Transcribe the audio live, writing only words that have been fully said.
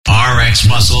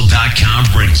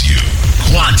RxMuscle.com brings you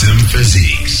Quantum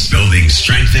Physiques, building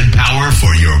strength and power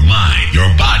for your mind,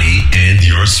 your body, and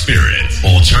your spirit.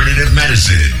 Alternative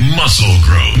medicine, muscle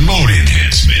growth, mood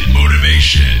enhancement,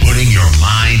 motivation, putting your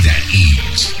mind at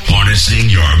ease, harnessing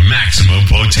your maximum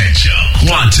potential.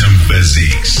 Quantum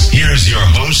Physiques. Here's your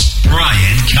host,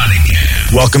 Brian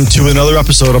Cunningham. Welcome to another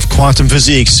episode of Quantum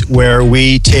Physiques, where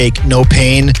we take no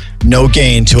pain, no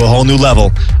gain to a whole new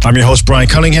level. I'm your host, Brian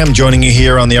Cunningham, joining you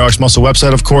here on the RX Muscle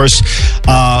website, of course.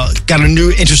 Got a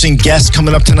new interesting guest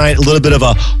coming up tonight, a little bit of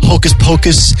a hocus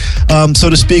pocus, so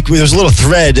to speak. There's a little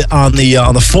thread on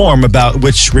the forum about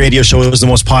which radio show was the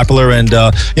most popular, and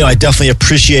I definitely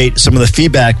appreciate some of the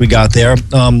feedback we got there.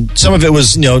 Some of it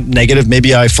was negative.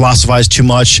 Maybe I philosophized too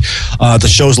much. The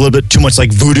show's a little bit too much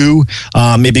like voodoo.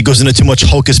 Maybe it goes into too much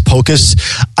hocus pocus.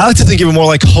 I like to think of it more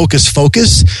like hocus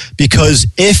focus, because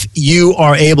if you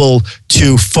are able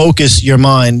to focus your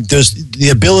mind, there's the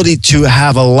ability to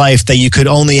have a life that you could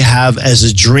only have as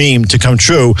a dream to come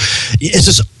true. It's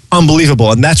just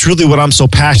unbelievable. And that's really what I'm so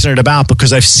passionate about,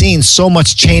 because I've seen so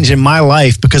much change in my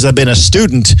life because I've been a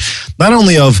student, not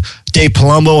only of Dave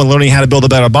Palumbo and learning how to build a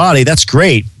better body. That's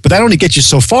great, but that only gets you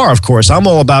so far, of course. I'm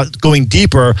all about going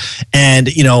deeper and,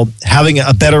 having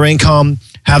a better income,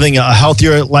 having a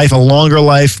healthier life, a longer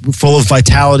life full of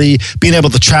vitality, being able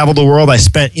to travel the world. I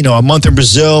spent, a month in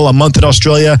Brazil, a month in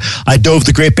Australia. I dove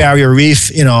the Great Barrier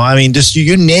Reef. Just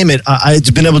you name it.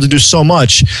 I've been able to do so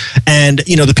much. And,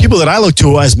 the people that I look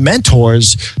to as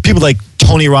mentors, people like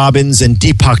Tony Robbins and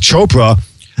Deepak Chopra,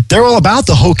 they're all about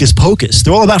the hocus pocus.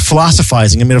 They're all about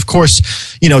philosophizing. I mean, of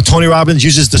course, Tony Robbins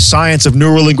uses the science of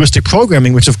neuro-linguistic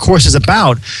programming, which of course is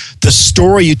about the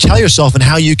story you tell yourself and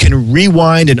how you can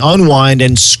rewind and unwind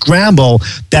and scramble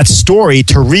that story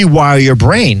to rewire your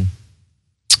brain.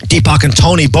 Deepak and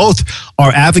Tony both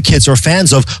are advocates or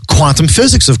fans of quantum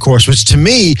physics, of course, which to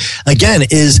me, again,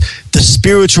 is the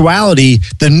spirituality,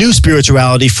 the new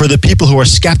spirituality for the people who are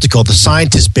skeptical, the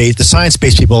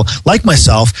science-based people like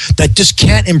myself that just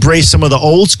can't embrace some of the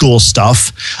old school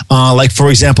stuff. Like,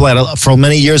 for example, for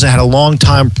many years, I had a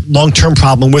long-term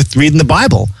problem with reading the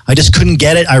Bible. I just couldn't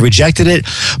get it. I rejected it.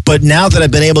 But now that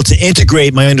I've been able to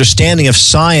integrate my understanding of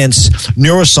science,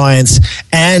 neuroscience,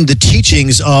 and the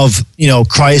teachings of,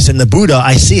 Christ and the Buddha,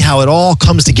 I see how it all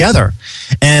comes together.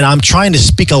 And I'm trying to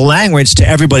speak a language to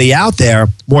everybody out there,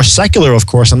 more secular, of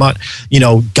course. I'm not,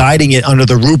 guiding it under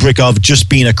the rubric of just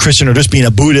being a Christian or just being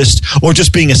a Buddhist or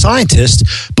just being a scientist,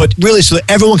 but really so that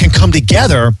everyone can come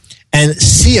together and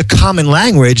see a common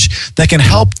language that can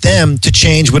help them to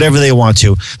change whatever they want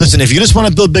to. Listen, if you just want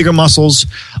to build bigger muscles,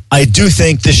 I do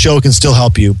think this show can still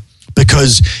help you.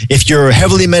 Because if you're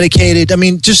heavily medicated,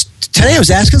 just today I was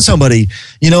asking somebody,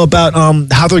 about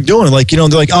how they're doing. Like, they're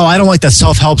like, oh, I don't like that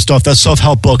self-help stuff, that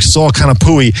self-help books. It's all kind of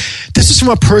pooey. This is from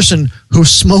a person who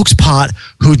smokes pot,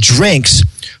 who drinks,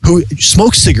 who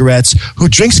smokes cigarettes, who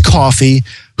drinks coffee,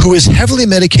 who is heavily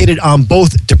medicated on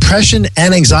both depression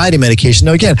and anxiety medication.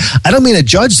 Now, again, I don't mean to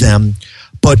judge them,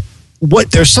 but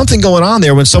there's something going on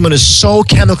there when someone is so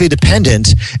chemically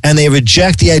dependent and they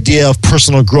reject the idea of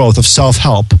personal growth, of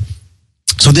self-help.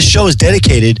 So this show is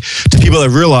dedicated to people that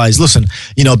realize, listen,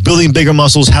 building bigger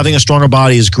muscles, having a stronger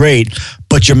body is great,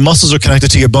 but your muscles are connected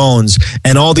to your bones,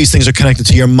 and all these things are connected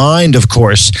to your mind, of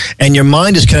course. And your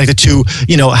mind is connected to,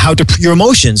 your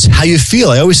emotions, how you feel.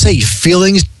 I always say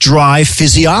feelings drive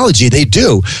physiology. They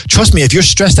do. Trust me, if you're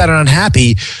stressed out and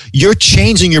unhappy, you're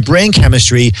changing your brain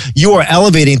chemistry. You are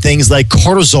elevating things like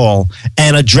cortisol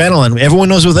and adrenaline. Everyone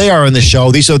knows what they are in the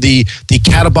show. These are the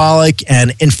catabolic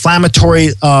and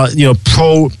inflammatory,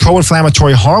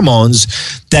 pro-inflammatory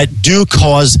hormones that do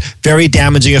cause very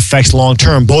damaging effects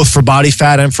long-term, both for body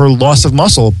fat and for loss of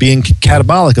muscle, being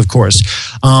catabolic, of course.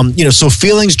 So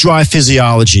feelings drive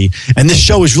physiology. And this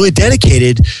show is really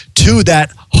dedicated to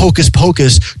that hocus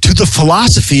pocus, to the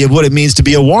philosophy of what it means to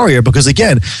be a warrior. Because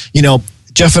again,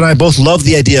 Jeff and I both love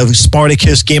the idea of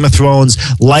Spartacus, Game of Thrones,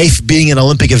 life being an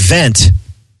Olympic event.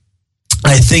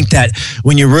 I think that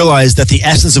when you realize that the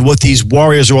essence of what these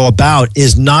warriors are all about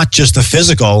is not just the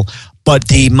physical, but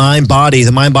the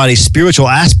mind-body spiritual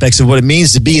aspects of what it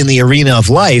means to be in the arena of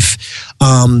life.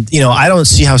 I don't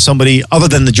see how somebody, other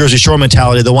than the Jersey Shore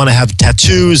mentality, they want to have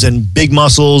tattoos and big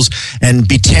muscles and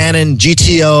be tanning,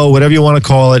 GTO, whatever you want to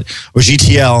call it, or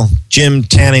GTL, gym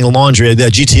tanning laundry, the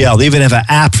GTL. They even have an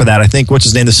app for that. I think,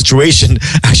 The Situation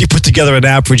actually put together an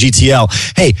app for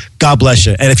GTL. Hey, God bless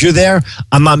you. And if you're there,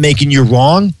 I'm not making you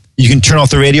wrong. You can turn off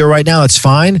the radio right now. It's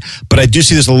fine. But I do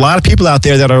see there's a lot of people out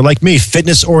there that are like me,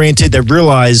 fitness-oriented, that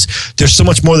realize there's so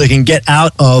much more they can get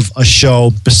out of a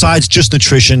show besides just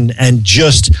nutrition and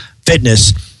just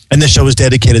fitness. And this show is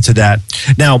dedicated to that.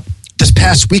 Now, this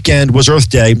past weekend was Earth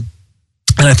Day.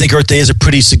 And I think Earth Day is a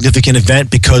pretty significant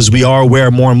event because we are aware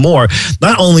more and more,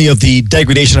 not only of the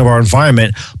degradation of our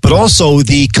environment, but also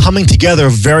the coming together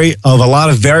of a lot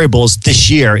of variables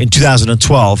this year in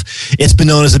 2012. It's been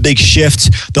known as a big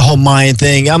shift, the whole Mayan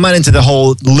thing. I'm not into the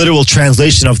whole literal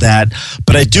translation of that,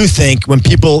 but I do think when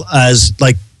people as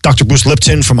like Dr. Bruce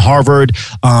Lipton from Harvard,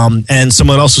 and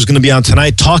someone else who's going to be on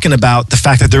tonight talking about the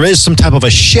fact that there is some type of a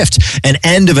shift, an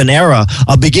end of an era,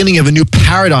 a beginning of a new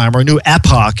paradigm or a new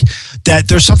epoch, that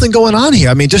there's something going on here.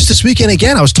 I mean, just this weekend,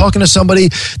 again, I was talking to somebody.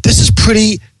 This is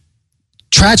pretty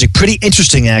tragic, pretty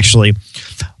interesting, actually.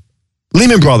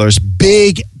 Lehman Brothers,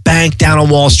 big bank down on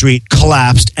Wall Street,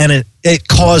 collapsed, and it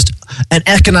caused an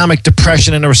economic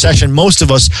depression and a recession. Most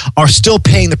of us are still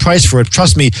paying the price for it.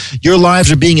 Trust me, your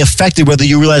lives are being affected, whether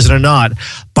you realize it or not,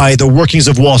 by the workings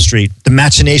of Wall Street, the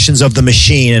machinations of the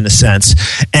machine, in a sense.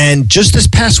 And just this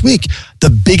past week,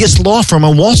 the biggest law firm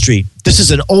on Wall Street, this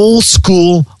is an old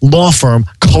school law firm,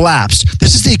 collapsed.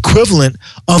 This is the equivalent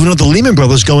of the Lehman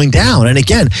Brothers going down. And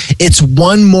again, it's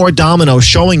one more domino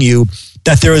showing you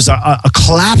that there is a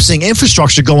collapsing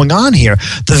infrastructure going on here.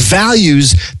 The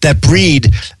values that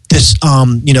breed this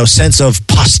sense of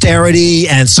posterity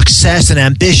and success and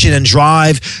ambition and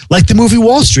drive, like the movie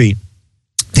Wall Street.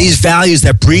 These values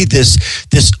that breed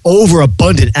this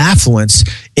overabundant affluence,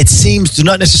 it seems, do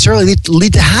not necessarily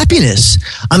lead to happiness.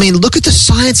 I mean, look at the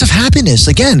science of happiness.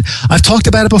 Again, I've talked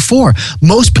about it before.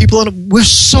 Most people, we're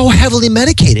so heavily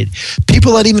medicated.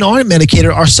 People that even aren't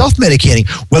medicated are self-medicating,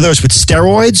 whether it's with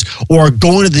steroids or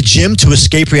going to the gym to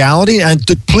escape reality. And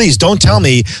please don't tell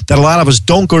me that a lot of us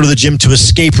don't go to the gym to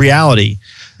escape reality.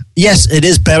 Yes, it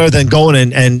is better than going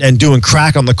and doing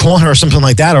crack on the corner or something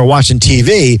like that, or watching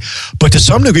TV. But to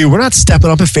some degree, we're not stepping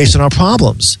up and facing our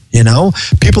problems.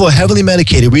 People are heavily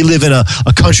medicated. We live in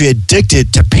a country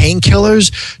addicted to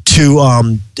painkillers, to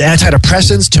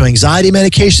antidepressants, to anxiety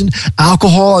medication,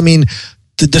 alcohol. I mean,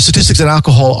 the statistics on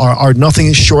alcohol are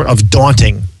nothing short of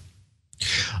daunting.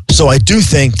 So I do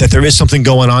think that there is something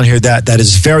going on here that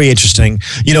is very interesting.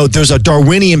 There's a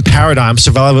Darwinian paradigm,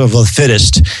 survival of the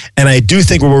fittest. And I do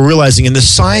think what we're realizing in the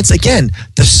science, again,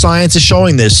 the science is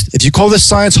showing this. If you call this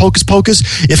science hocus pocus,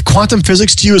 if quantum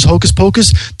physics to you is hocus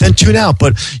pocus, then tune out.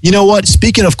 But you know what?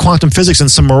 Speaking of quantum physics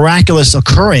and some miraculous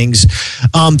occurrings,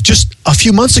 just a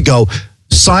few months ago,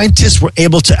 scientists were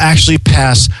able to actually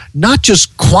pass not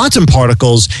just quantum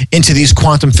particles into these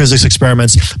quantum physics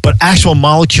experiments, but actual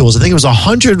molecules. I think it was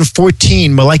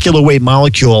 114 molecular weight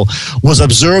molecule was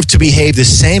observed to behave the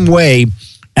same way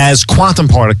as quantum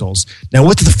particles. Now,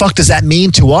 what the fuck does that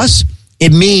mean to us?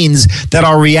 It means that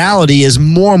our reality is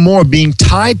more and more being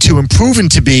tied to and proven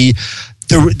to be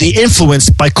the influence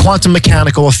by quantum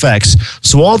mechanical effects.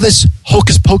 So all this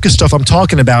hocus pocus stuff I'm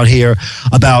talking about here,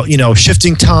 about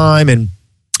shifting time and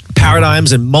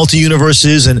paradigms and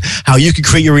multi-universes and how you can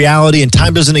create your reality and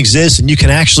time doesn't exist and you can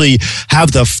actually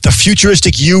have the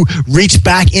futuristic you reach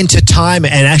back into time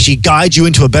and actually guide you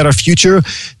into a better future.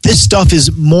 This stuff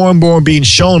is more and more being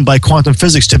shown by quantum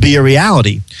physics to be a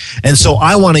reality. And so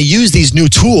I want to use these new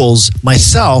tools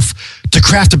myself to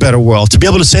craft a better world, to be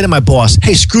able to say to my boss,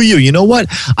 hey, screw you. You know what?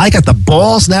 I got the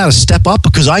balls now to step up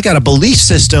because I got a belief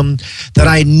system that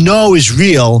I know is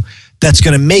real that's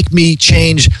going to make me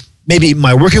change maybe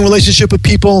my working relationship with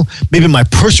people, maybe my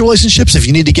personal relationships. If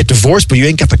you need to get divorced, but you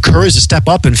ain't got the courage to step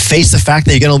up and face the fact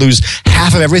that you're going to lose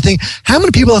half of everything. How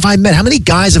many people have I met? How many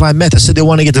guys have I met that said they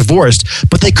want to get divorced,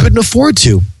 but they couldn't afford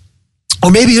to? Or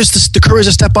maybe just the courage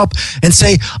to step up and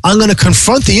say, I'm going to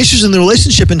confront the issues in the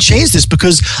relationship and change this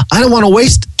because I don't want to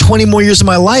waste 20 more years of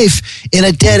my life in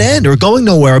a dead end or going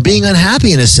nowhere or being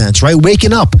unhappy in a sense, right?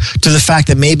 Waking up to the fact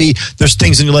that maybe there's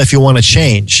things in your life you want to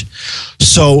change.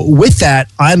 So with that,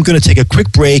 I'm going to take a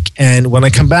quick break. And when I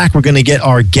come back, we're going to get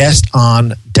our guest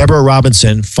on, Deborah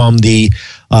Robinson from the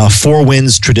Four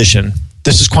Winds tradition.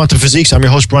 This is Quantum Physiques. I'm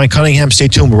your host, Brian Cunningham. Stay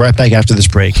tuned. We're right back after this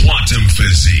break. Quantum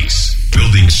Physiques,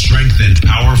 building strength and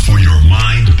power for your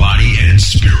mind, body, and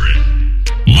spirit.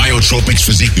 Myotropics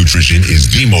Physique Nutrition is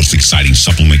the most exciting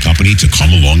supplement company to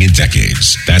come along in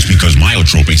decades. That's because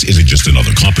Myotropics isn't just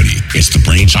another company. It's the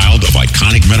brainchild of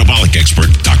iconic metabolic expert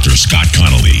Dr. Scott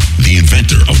Connolly, the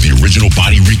inventor of the original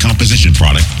body recomposition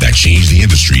product that changed the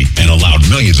industry and allowed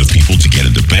millions of people to get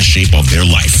in the best shape of their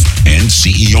life. And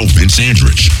CEO Vince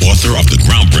Andrich, author of the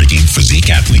groundbreaking Physique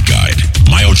Athlete Guide.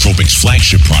 Myotropics'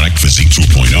 flagship product, Physique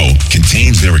 2.0,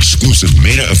 contains their exclusive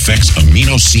Meta Effects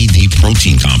Amino CD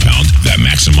protein compound that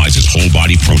maximizes whole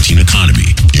body protein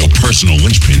economy. Your personal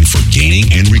linchpin for gaining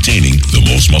and retaining the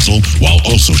most muscle while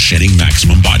also shedding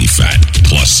maximum body fat.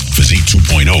 Plus, Physique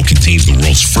 2.0 contains the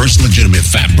world's first legitimate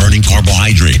fat-burning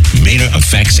carbohydrate, Meta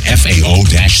Effects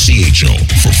FAO-CHO,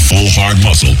 for full hard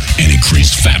muscle and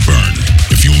increased fat burn.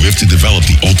 If you live to develop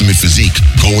the ultimate physique,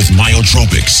 go with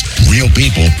Myotropics. Real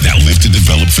people that live to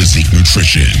develop physique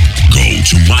nutrition. Go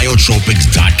to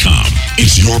myotropics.com.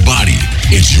 It's your body.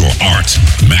 It's your art.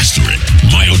 Master it.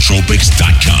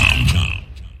 Myotropics.com.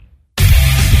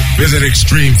 Visit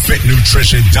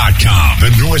ExtremeFitNutrition.com, the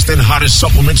newest and hottest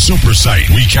supplement super site.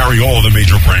 We carry all the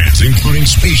major brands, including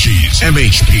Species,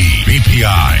 MHP,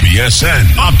 BPI, BSN,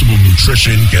 Optimum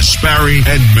Nutrition, Gaspari,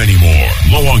 and many more.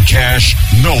 Low on cash?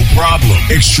 No problem.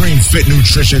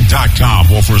 ExtremeFitNutrition.com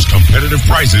offers competitive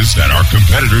prices that our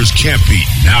competitors can't beat.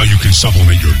 Now you can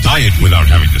supplement your diet without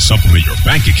having to supplement your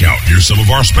bank account. Here's some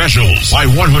of our specials. Buy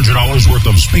 $100 worth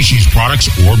of Species products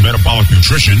or Metabolic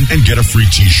Nutrition and get a free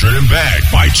t-shirt and bag.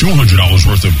 Buy $200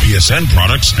 worth of BSN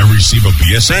products and receive a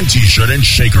BSN t-shirt and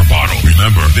shaker bottle.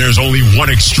 Remember, there's only one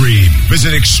Extreme.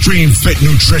 Visit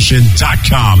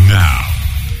ExtremeFitNutrition.com now.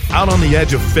 Out on the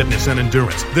edge of fitness and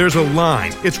endurance, there's a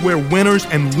line. It's where winners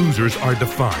and losers are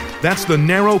defined. That's the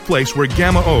narrow place where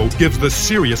Gamma O gives the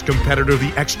serious competitor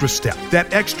the extra step,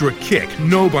 that extra kick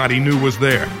nobody knew was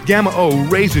there. Gamma O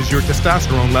raises your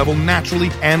testosterone level naturally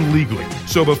and legally.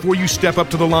 So before you step up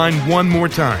to the line one more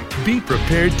time, be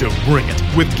prepared to bring it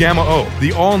with Gamma O,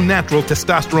 the all-natural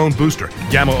testosterone booster.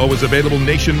 Gamma O is available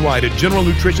nationwide at General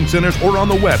Nutrition Centers or on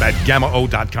the web at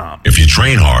GammaO.com. If you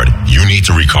train hard, you need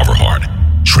to recover hard.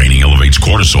 Training elevates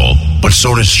cortisol, but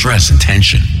so does stress and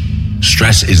tension.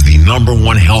 Stress is the number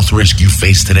one health risk you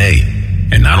face today,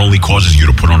 and not only causes you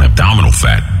to put on abdominal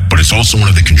fat, but it's also one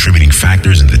of the contributing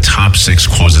factors in the top 6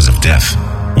 causes of death,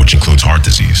 which includes heart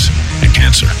disease and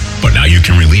cancer. But now you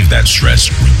can relieve that stress,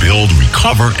 rebuild,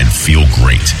 recover, and feel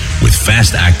great with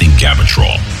fast-acting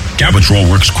Gabatrol. Gabatrol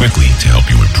works quickly to help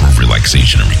you improve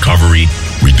relaxation and recovery,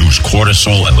 reduce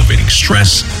cortisol, elevating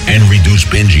stress, and reduce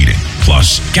binge eating.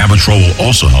 Plus, Gabatrol will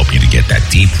also help you to get that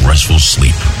deep, restful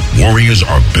sleep. Warriors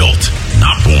are built,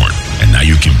 not born. And now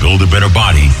you can build a better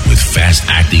body with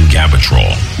fast-acting Gabatrol.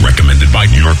 Recommended by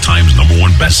New York Times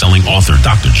 #1 best-selling author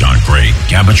Dr. John Gray.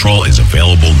 Gabatrol is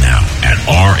available now at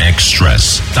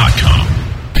rxstress.com.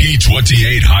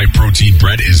 P28 high-protein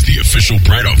bread is the official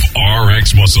bread of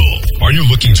RX Muscle. Are you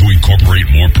looking to incorporate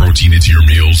more protein into your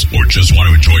meals or just want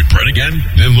to enjoy bread again?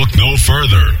 Then look no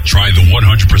further. Try the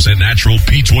 100% natural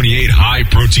P28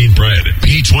 high-protein bread.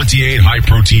 P28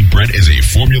 high-protein bread is a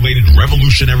formulated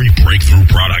revolutionary breakthrough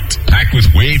product packed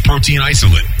with whey protein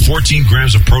isolate, 14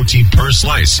 grams of protein per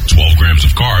slice, 12 grams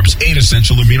of carbs, 8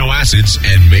 essential amino acids,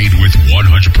 and made with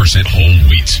 100% whole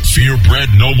wheat. Fear bread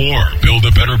no more. Build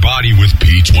a better body with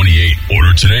P28.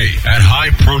 Order today at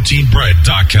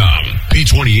highproteinbread.com.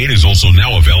 P28 is also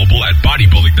now available at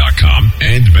bodybuilding.com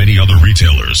and many other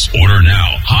retailers. Order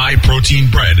now.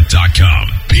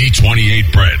 highproteinbread.com.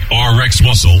 P28 bread. RX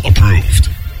Muscle approved.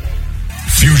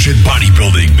 Fusion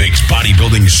Bodybuilding makes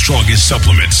bodybuilding's strongest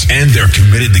supplements, and they're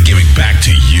committed to giving back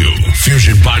to you.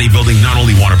 Fusion Bodybuilding not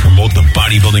only want to promote the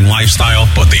bodybuilding lifestyle,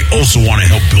 but they also want to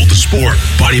help build the sport.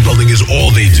 Bodybuilding is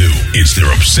all they do. It's their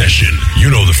obsession. You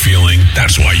know the feeling.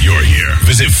 That's why you're here.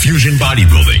 Visit Fusion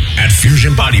Bodybuilding at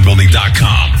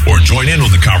fusionbodybuilding.com or join in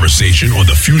on the conversation on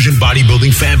the Fusion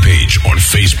Bodybuilding fan page on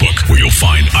Facebook, where you'll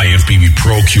find IFBB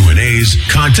Pro Q&As,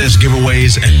 contest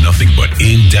giveaways, and nothing but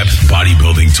in-depth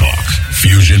bodybuilding talk.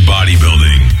 Fusion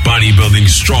Bodybuilding,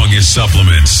 bodybuilding's strongest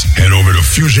supplements. Head over to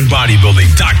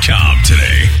fusionbodybuilding.com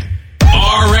today.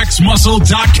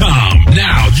 RxMuscle.com.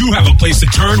 Now you have a place to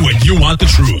turn when you want the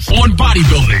truth on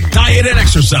bodybuilding, diet, and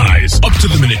exercise,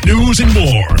 up-to-the-minute news, and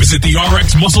more. Visit the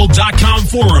RxMuscle.com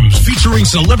forums featuring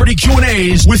celebrity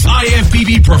Q&As with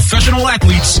IFBB professional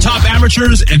athletes, top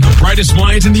amateurs, and the brightest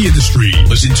minds in the industry.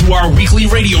 Listen to our weekly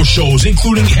radio shows,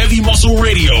 including Heavy Muscle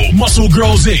Radio, Muscle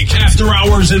Girls Inc., After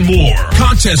Hours, and more.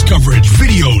 Contest coverage,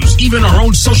 videos, even our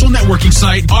own social networking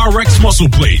site, RX Muscle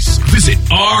Place. Visit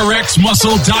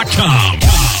RxMuscle.com.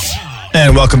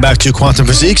 And welcome back to Quantum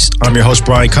Physiques. I'm your host,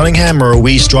 Brian Cunningham, where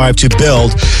we strive to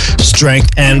build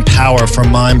strength and power for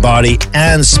mind, body,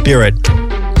 and spirit.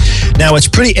 Now, it's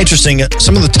pretty interesting.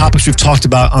 Some of the topics we've talked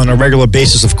about on a regular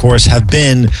basis, of course, have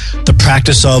been the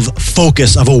practice of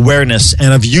focus, of awareness,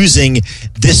 and of using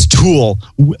this tool.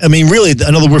 I mean, really,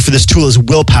 another word for this tool is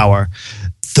willpower.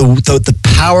 The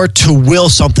power to will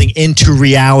something into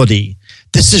reality.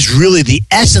 This is really the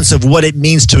essence of what it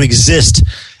means to exist,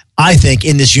 I think,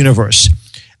 in this universe.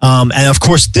 And of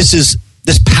course, this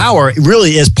power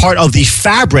really is part of the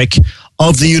fabric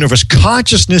of the universe.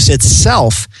 Consciousness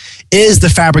itself is the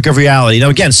fabric of reality. Now,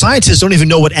 again, scientists don't even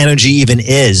know what energy even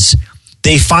is.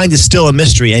 They find it still a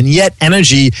mystery, and yet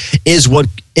energy is what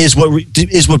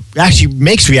actually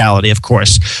makes reality, of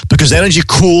course, because energy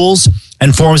cools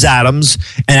and forms atoms,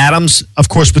 and atoms, of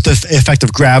course, with the effect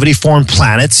of gravity, form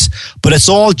planets. But it's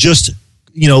all just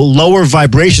lower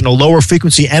vibrational, lower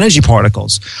frequency energy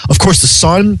particles. Of course, the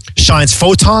sun shines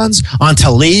photons onto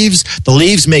leaves. The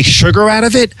leaves make sugar out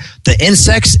of it. The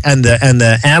insects and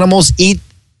the animals eat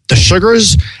the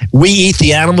sugars. We eat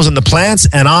the animals and the plants,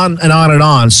 and on and on and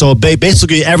on. So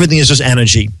basically, everything is just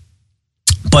energy.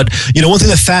 But one thing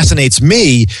that fascinates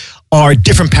me are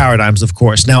different paradigms, of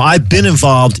course. Now, I've been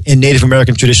involved in Native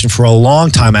American tradition for a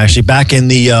long time, actually. Back in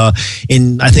I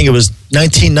think it was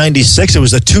 1996, it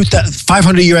was the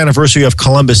 500-year anniversary of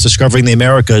Columbus discovering the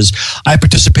Americas. I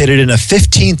participated in a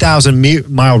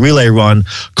 15,000-mile relay run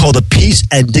called the Peace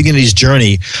and Dignity's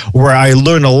Journey, where I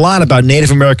learned a lot about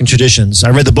Native American traditions. I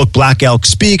read the book Black Elk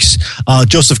Speaks.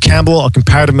 Joseph Campbell, a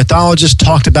comparative mythologist,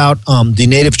 talked about the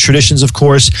Native traditions, of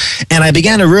course. And I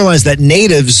began to realize that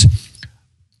Natives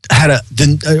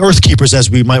the Earth Keepers, as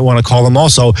we might want to call them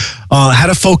also, had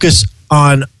a focus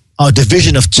on a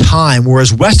division of time,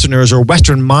 whereas Westerners or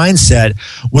Western mindset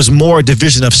was more a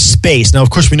division of space. Now, of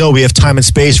course, we know we have time and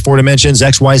space, 4 dimensions,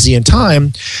 X, Y, Z, and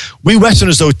time. We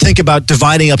Westerners, though, think about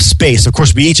dividing up space. Of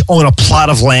course, we each own a plot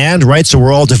of land, right? So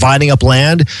we're all dividing up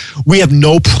land. We have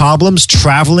no problems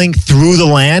traveling through the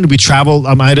land. We travel,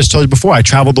 I just told you before, I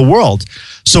traveled the world.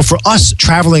 So for us,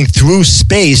 traveling through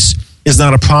space is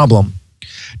not a problem.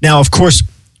 Now, of course,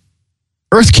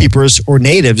 Earth Keepers or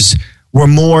natives were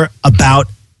more about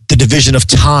the division of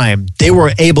time. They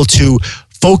were able to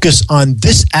focus on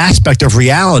this aspect of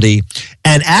reality,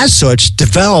 and as such,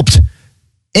 developed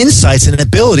insights and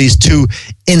abilities to,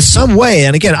 in some way,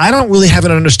 and again, I don't really have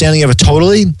an understanding of it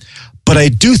totally, but I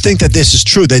do think that this is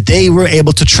true, that they were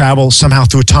able to travel somehow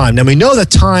through time. Now, we know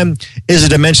that time is a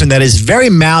dimension that is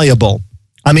very malleable.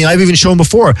 I mean, I've even shown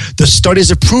before, the studies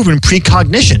have proven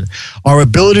precognition. Our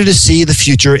ability to see the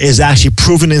future is actually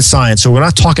proven in science. So we're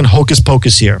not talking hocus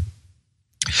pocus here.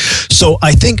 So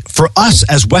I think for us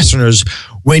as Westerners,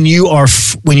 when you are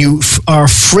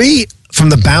free from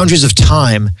the boundaries of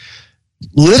time,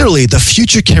 literally the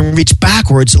future can reach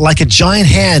backwards like a giant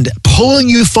hand pulling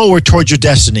you forward towards your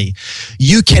destiny.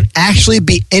 You can actually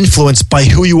be influenced by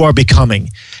who you are becoming.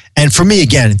 And for me,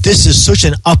 again, this is such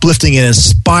an uplifting and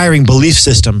inspiring belief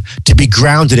system to be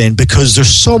grounded in, because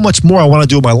there's so much more I want to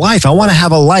do in my life. I want to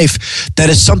have a life that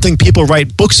is something people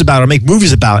write books about or make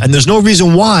movies about. And there's no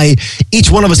reason why each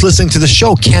one of us listening to the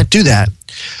show can't do that.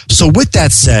 So with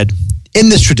that said, in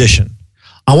this tradition,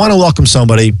 I want to welcome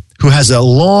somebody who has a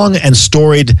long and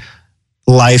storied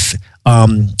life,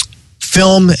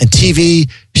 film and TV.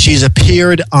 She's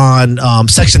appeared on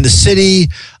Sex and the City.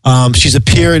 She's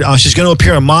going to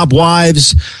appear on Mob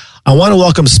Wives. I want to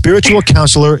welcome spiritual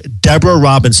counselor Deborah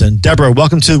Robinson. Deborah,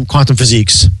 welcome to Quantum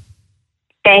Physiques.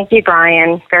 Thank you,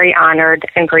 Brian. Very honored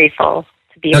and grateful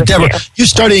to be with Deborah, you. You're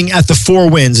studying at the Four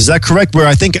Winds. Is that correct? Where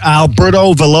I think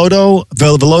Alberto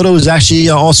Vellotto is actually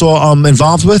also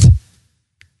involved with?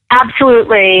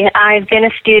 Absolutely. I've been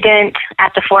a student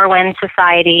at the Four Winds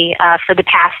Society for the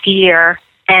past year,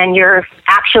 and you're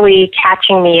actually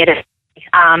catching me at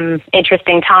an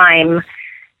interesting time.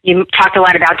 You talked a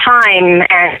lot about time,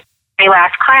 and in my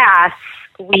last class,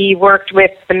 we worked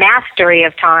with the mastery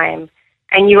of time,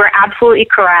 and you were absolutely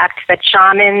correct that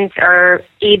shamans are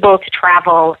able to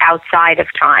travel outside of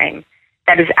time.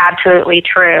 That is absolutely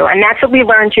true, and that's what we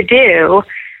learn to do,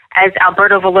 as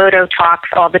Alberto Vellotto talks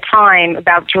all the time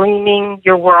about dreaming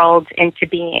your world into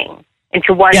being,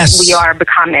 into what we are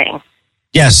becoming.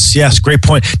 Yes, great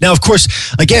point. Now, of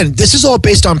course, again, this is all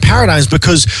based on paradigms,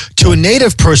 because to a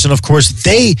native person, of course,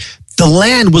 the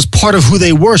land was part of who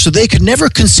they were, so they could never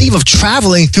conceive of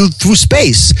traveling through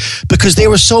space because they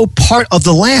were so part of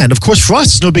the land. Of course, for us,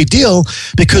 it's no big deal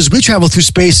because we travel through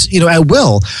space, at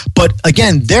will. But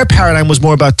again, their paradigm was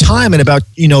more about time and about,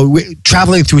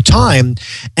 traveling through time.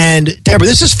 And Deborah,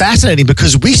 this is fascinating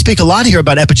because we speak a lot here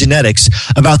about epigenetics,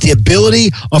 about the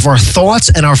ability of our thoughts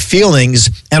and our feelings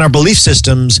and our belief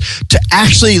systems to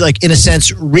actually, in a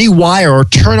sense, rewire or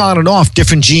turn on and off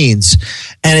different genes.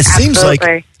 And it seems like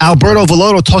Alberto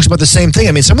Vellotto talks about the same thing.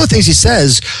 I mean, some of the things he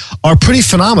says are pretty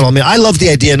phenomenal. I mean, I love the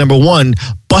idea, number one,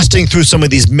 busting through some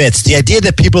of these myths. The idea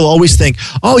that people always think,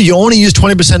 oh, you only use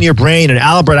 20% of your brain and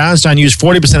Albert Einstein used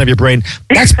 40% of your brain.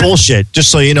 That's bullshit, just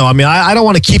so you know. I mean, I don't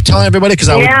want to keep telling everybody because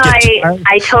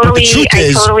I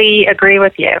totally agree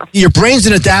with you. Your brain's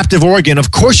an adaptive organ.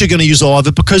 Of course you're going to use all of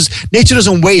it because nature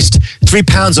doesn't waste 3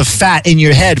 pounds of fat in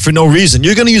your head for no reason.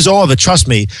 You're going to use all of it, trust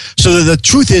me. So the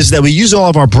truth is that we use all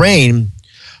of our brain,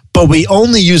 but we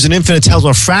only use an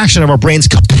infinitesimal fraction of our brain's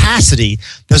capacity.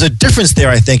 There's a difference there,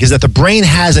 I think, is that the brain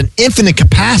has an infinite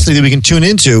capacity that we can tune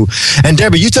into. And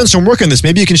Deborah, you've done some work on this.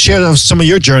 Maybe you can share some of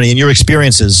your journey and your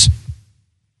experiences.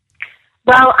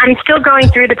 Well, I'm still going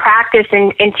through the practice.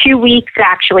 In 2 weeks,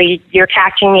 actually, you're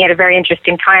catching me at a very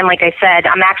interesting time. Like I said,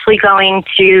 I'm actually going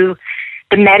to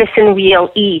the Medicine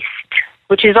Wheel East,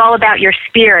 which is all about your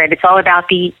spirit. It's all about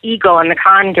the eagle and the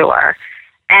condor.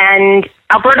 And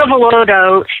Alberto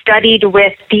Velloldo studied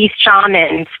with these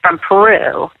shamans from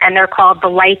Peru, and they're called the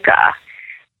Laika,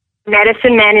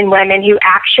 medicine men and women who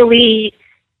actually,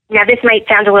 now this might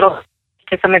sound a little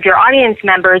to some of your audience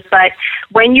members, but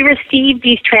when you receive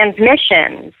these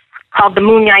transmissions called the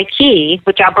Munyai Ki,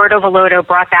 which Alberto Velloldo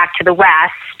brought back to the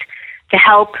West to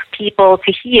help people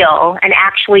to heal and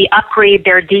actually upgrade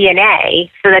their DNA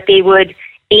so that they would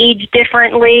age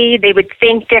differently, they would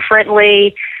think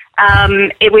differently,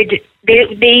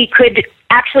 they could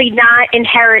actually not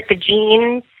inherit the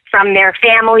genes from their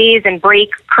families and break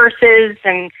curses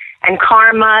and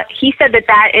karma. He said that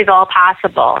that is all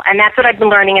possible. And that's what I've been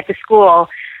learning at the school,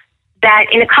 that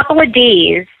in a couple of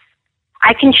days,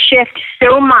 I can shift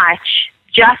so much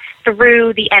just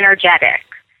through the energetic.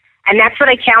 And that's what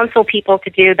I counsel people to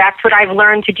do. That's what I've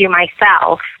learned to do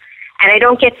myself. And I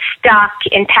don't get stuck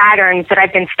in patterns that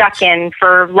I've been stuck in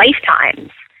for lifetimes.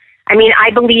 I mean,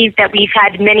 I believe that we've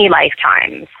had many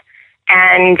lifetimes.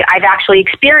 And I've actually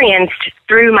experienced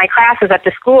through my classes at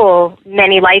the school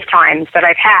many lifetimes that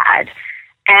I've had.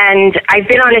 And I've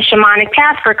been on a shamanic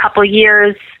path for a couple of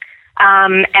years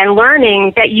and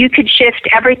learning that you could shift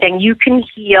everything. You can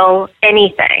heal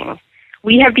anything.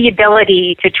 We have the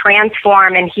ability to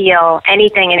transform and heal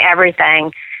anything and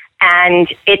everything. And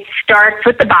it starts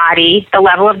with the body, the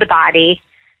level of the body,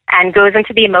 and goes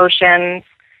into the emotions,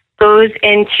 goes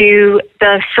into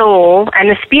the soul and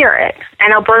the spirit.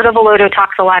 And Alberto Velloldo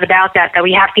talks a lot about that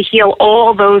we have to heal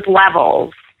all those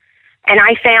levels. And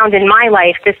I found in my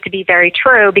life this to be very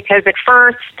true, because at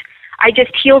first I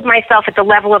just healed myself at the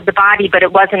level of the body, but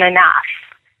it wasn't enough.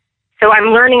 So I'm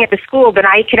learning at the school that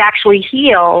I could actually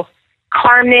heal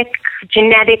karmic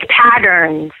genetic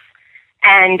patterns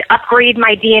and upgrade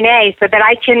my DNA so that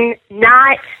I can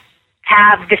not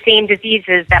have the same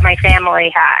diseases that my family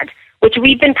had, which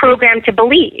we've been programmed to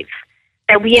believe,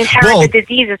 that we inherit the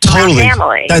diseases from our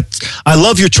family. I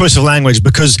love your choice of language,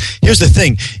 because here's the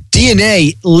thing.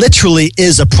 DNA literally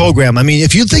is a program. I mean,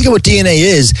 if you think of what DNA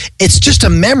is, it's just a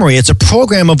memory. It's a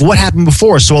program of what happened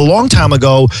before. So a long time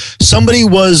ago, somebody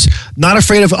was not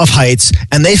afraid of heights,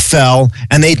 and they fell,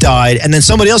 and they died. And then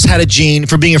somebody else had a gene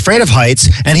for being afraid of heights,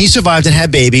 and he survived and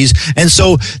had babies. And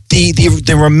so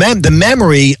the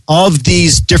memory of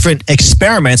these different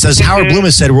experiments, as Howard Bloom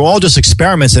has said, we're all just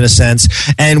experiments in a sense.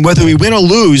 And whether we win or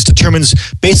lose determines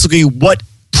basically what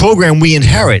program we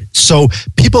inherit. So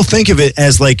people think of it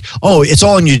as like, oh, it's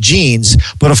all in your genes.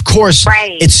 But of course,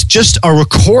 It's just a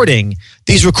recording.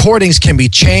 These recordings can be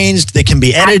changed. They can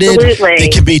be edited. Absolutely. They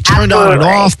can be turned on and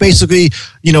off, basically. And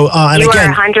you again,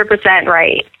 are 100%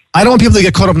 right. I don't want people to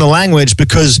get caught up in the language,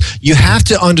 because you have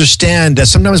to understand that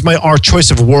sometimes our choice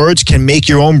of words can make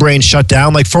your own brain shut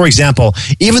down. Like, for example,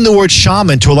 even the word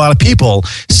shaman to a lot of people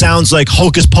sounds like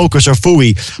hocus pocus or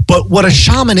phooey. But what a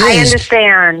shaman is... I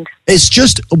understand. It's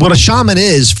just what a shaman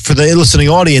is for the listening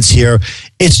audience here.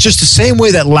 It's just the same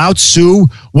way that Lao Tzu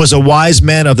was a wise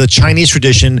man of the Chinese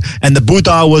tradition, and the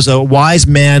Buddha was a wise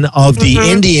man of the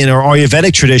Indian or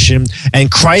Ayurvedic tradition, and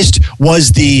Christ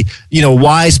was the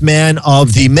wise man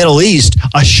of the Middle East.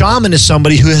 A shaman is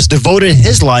somebody who has devoted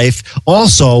his life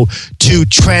also to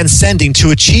transcending,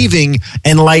 to achieving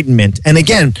enlightenment. And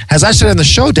again, as I said on the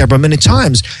show, Deborah, many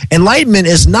times, enlightenment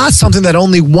is not something that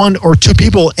only one or two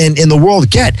people in the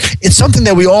world get. It's something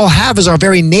that we all have as our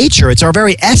very nature. It's our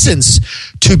very essence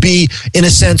to be, in a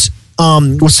sense,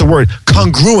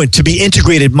 congruent, to be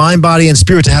integrated, mind, body, and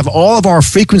spirit, to have all of our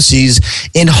frequencies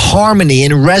in harmony,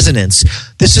 in resonance.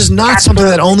 This is not something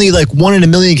that only like 1 in a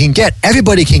million can get.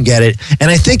 Everybody can get it. And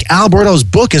I think Alberto's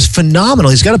book is phenomenal.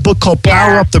 He's got a book called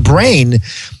Power Up the Brain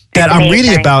that I'm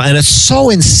reading about, and it's so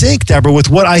in sync, Deborah, with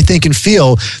what I think and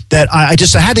feel, that I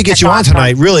had to get you on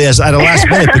tonight, really, at the last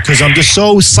minute, because I'm just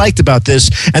so psyched about this.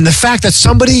 And the fact that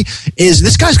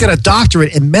this guy's got a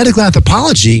doctorate in medical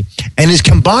anthropology, and has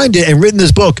combined it and written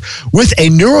this book with a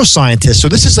neuroscientist. So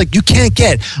this is like, you can't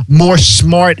get more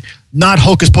smart, not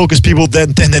hocus pocus people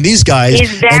than these guys.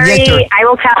 He's I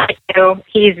will tell you,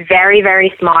 he's very,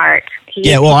 very smart.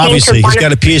 Obviously, he's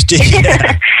got a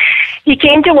PhD. He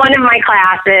came to one of my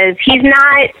classes. He's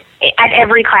not at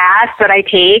every class that I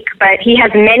take, but he has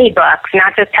many books,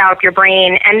 not just Power Up Your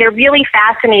Brain, and they're really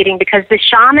fascinating, because the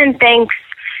shaman thinks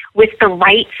with the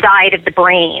right side of the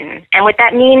brain. And what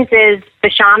that means is the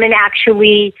shaman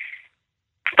actually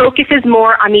focuses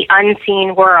more on the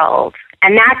unseen world.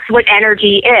 And that's what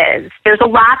energy is. There's a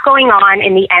lot going on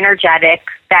in the energetic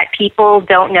that people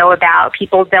don't know about,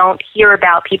 people don't hear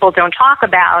about, people don't talk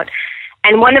about.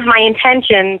 And one of my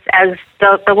intentions as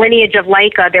the lineage of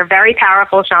Laika, they're very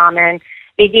powerful shaman,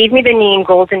 they gave me the name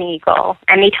Golden Eagle,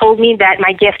 and they told me that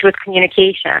my gift was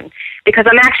communication, because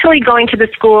I'm actually going to the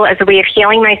school as a way of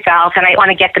healing myself, and I want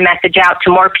to get the message out to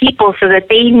more people so that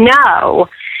they know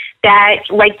that,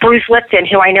 like Bruce Lipton,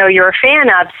 who I know you're a fan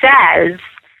of, says,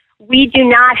 we do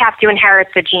not have to inherit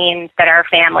the genes that our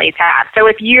families have. So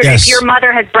if your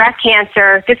mother has breast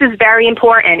cancer, this is very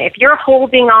important. If you're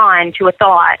holding on to a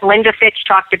thought, Linda Fitch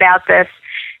talked about this.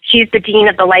 She's the dean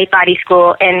of the Light Body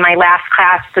School in my last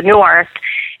class, the North.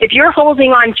 If you're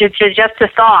holding on to just a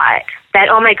thought that,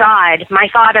 oh my God, my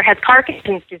father has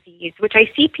Parkinson's disease, which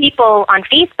I see people on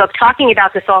Facebook talking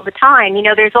about this all the time. You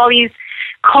know, there's all these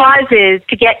causes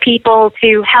to get people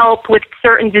to help with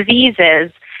certain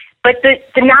diseases. But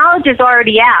the knowledge is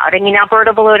already out. I mean,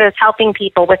 Alberto Villota is helping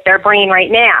people with their brain right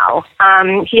now.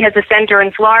 He has a center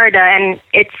in Florida, and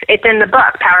it's in the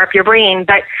book, Power Up Your Brain.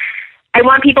 But I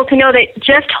want people to know that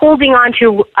just holding on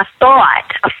to a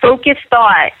thought, a focused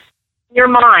thought in your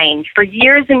mind for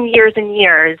years and years and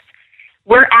years,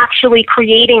 we're actually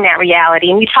creating that reality.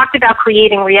 And you talked about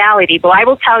creating reality. But I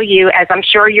will tell you, as I'm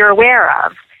sure you're aware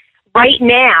of, right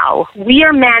now, we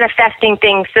are manifesting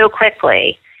things so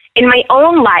quickly. In my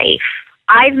own life,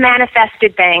 I've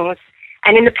manifested things,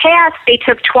 and in the past, they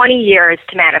took 20 years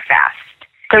to manifest.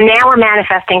 So now we're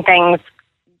manifesting things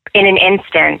in an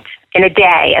instant, in a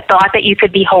day, a thought that you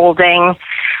could be holding.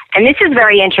 And this is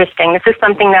very interesting. This is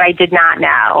something that I did not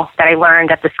know, that I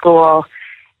learned at the school.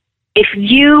 If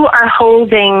you are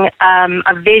holding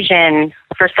a vision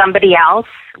for somebody else,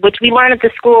 which we learn at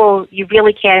the school you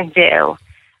really can't do,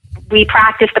 we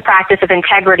practice the practice of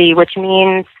integrity, which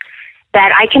means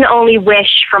that I can only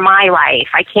wish for my life.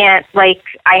 I can't,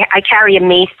 I carry a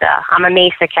mesa. I'm a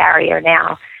mesa carrier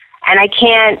now. And I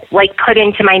can't, put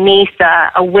into my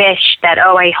mesa a wish that,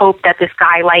 oh, I hope that this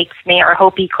guy likes me or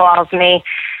hope he calls me.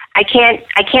 I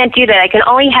can't do that. I can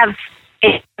only have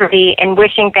integrity in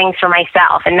wishing things for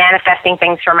myself and manifesting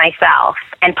things for myself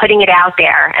and putting it out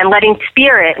there and letting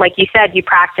spirit, like you said, you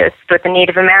practiced with the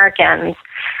Native Americans,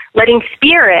 letting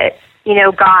spirit,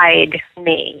 guide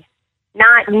me.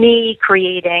 Not me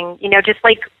creating, just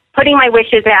putting my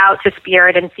wishes out to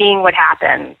spirit and seeing what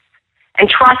happens and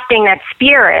trusting that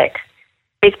spirit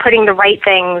is putting the right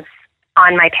things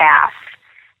on my path.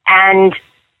 And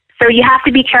so you have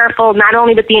to be careful not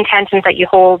only with the intentions that you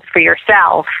hold for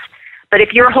yourself, but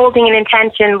if you're holding an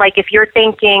intention, like if you're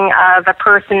thinking of a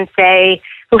person, say,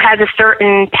 who has a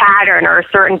certain pattern or a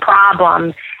certain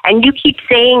problem, and you keep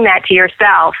saying that to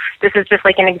yourself, this is just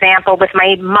like an example with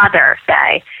my mother,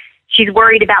 say, she's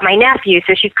worried about my nephew,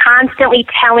 so she's constantly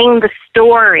telling the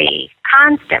story,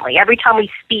 constantly. Every time we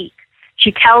speak,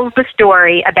 she tells the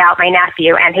story about my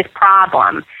nephew and his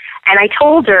problem. And I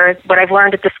told her what I've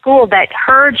learned at the school, that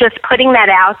her just putting that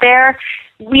out there,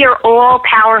 we are all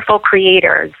powerful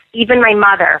creators, even my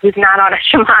mother, who's not on a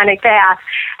shamanic path.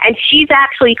 And she's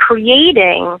actually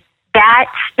creating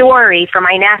that story for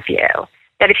my nephew,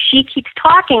 that if she keeps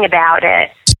talking about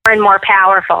it, more and more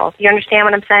powerful. Do you understand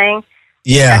what I'm saying?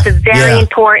 Yeah. That's a very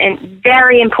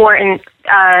important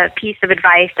piece of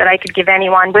advice that I could give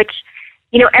anyone, which,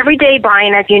 every day,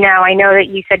 Brian, as you know, I know that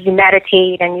you said you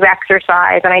meditate and you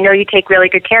exercise, and I know you take really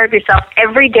good care of yourself.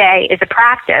 Every day is a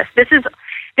practice. This is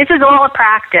all a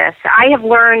practice. I have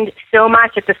learned so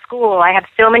much at the school. I have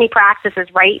so many practices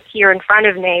right here in front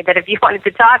of me that if you wanted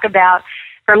to talk about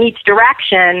from each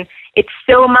direction, it's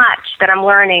so much that I'm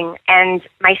learning, and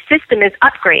my system is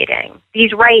upgrading.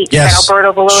 These rites that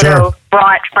Alberto Villota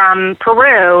brought from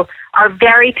Peru are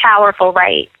very powerful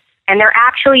rites, and they're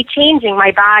actually changing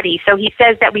my body. So he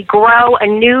says that we grow a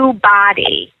new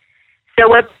body. So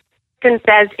what medicine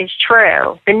says is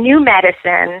true. The new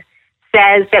medicine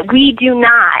says that we do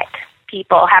not,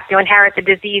 people, have to inherit the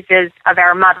diseases of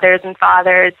our mothers and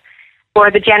fathers or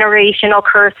the generational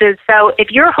curses. So if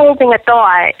you're holding a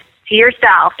thought to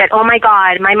yourself that, oh my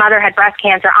God, my mother had breast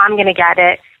cancer, I'm going to get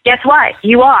it. Guess what?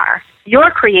 You are.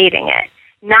 You're creating it,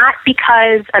 not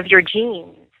because of your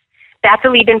genes. That's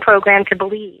what we've been programmed to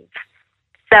believe.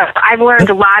 So I've learned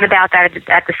a lot about that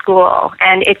at the school,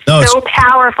 and it's so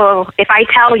powerful if I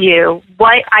tell you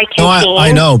what I can change.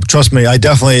 I know. Trust me. I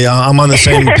definitely, I'm on the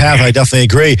same path. I definitely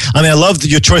agree. I mean, I love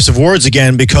your choice of words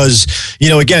again because,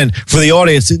 again, for the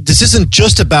audience, this isn't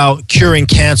just about curing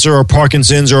cancer or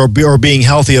Parkinson's or being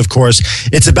healthy, of course.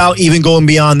 It's about even going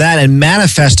beyond that and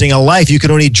manifesting a life you could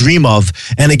only dream of.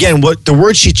 And again, what the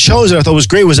word she chose that I thought was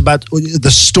great was about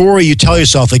the story you tell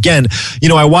yourself. Again,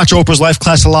 I watch Oprah's Life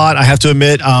Class a lot. I have to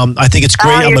admit, I think it's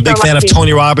great. I'm a big fan of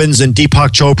Tony Robbins and Deepak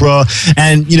Chopra.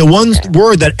 And, one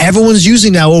word that everyone's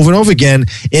using now over and over again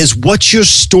is what's your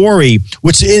story,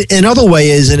 which in another way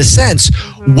is, in a sense,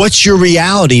 what's your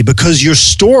reality? Because your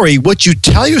story, what you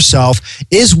tell yourself,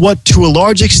 is what to a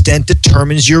large extent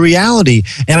determines your reality.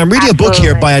 And I'm reading a book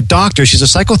here by a doctor. She's a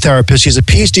psychotherapist. She has a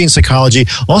PhD in psychology,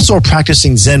 also a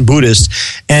practicing Zen Buddhist.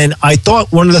 And I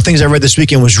thought one of the things I read this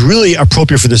weekend was really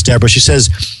appropriate for this, Deborah. She says,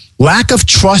 lack of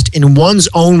trust in one's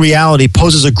own reality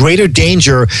poses a greater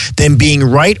danger than being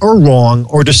right or wrong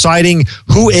or deciding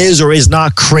who is or is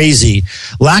not crazy.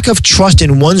 Lack of trust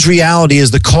in one's reality is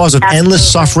the cause of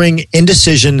endless suffering,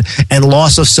 indecision, and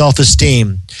loss of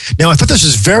self-esteem. Now, I thought this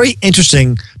was very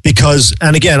interesting because,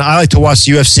 and again, I like to watch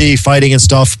UFC fighting and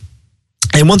stuff.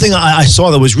 And one thing I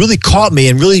saw that was really caught me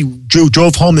and really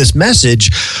drove home this message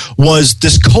was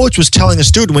this coach was telling a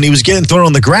student when he was getting thrown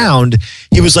on the ground,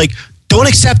 he was like, don't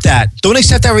accept that. Don't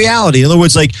accept that reality. In other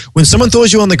words, like when someone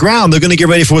throws you on the ground, they're going to get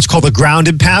ready for what's called a ground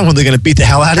and pound when they're going to beat the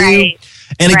hell out of you.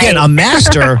 And again, a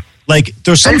master, like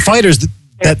there's some fighters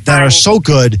that are so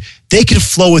good, they can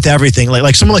flow with everything.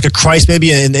 Like someone like a Christ,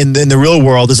 maybe in the real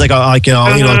world, is like like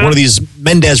one of these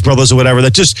Mendez brothers or whatever.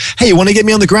 That just, hey, you want to get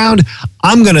me on the ground?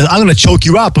 I'm gonna choke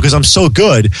you out because I'm so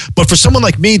good. But for someone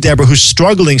like me, Deborah, who's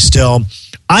struggling still,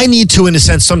 I need to, in a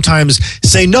sense, sometimes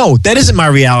say, no, that isn't my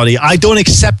reality. I don't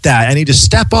accept that. I need to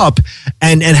step up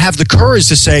and have the courage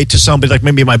to say to somebody like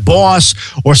maybe my boss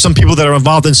or some people that are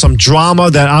involved in some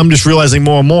drama that I'm just realizing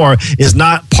more and more is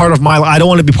not part of I don't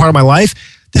want to be part of my life.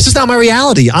 This is not my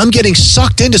reality. I'm getting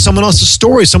sucked into someone else's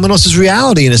story, someone else's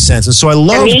reality in a sense. And so I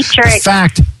love the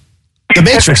fact... The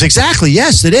Matrix, exactly.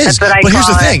 Yes, it is. But here's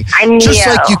the thing. Just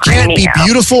like you can't be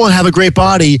beautiful and have a great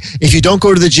body if you don't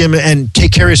go to the gym and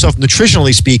take care of yourself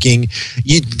nutritionally speaking,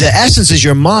 the essence is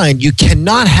your mind. You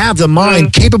cannot have the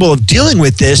mind capable of dealing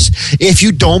with this if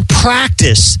you don't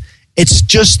practice. It's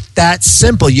just that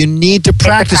simple. You need to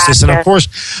practice this. And of course,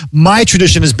 my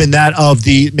tradition has been that of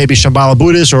the maybe Shambhala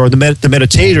Buddhists or the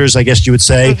meditators, I guess you would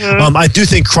say. I do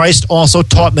think Christ also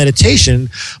taught meditation,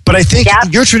 but I think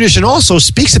your tradition also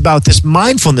speaks about this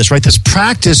mindfulness, right? This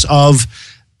practice of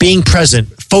being present,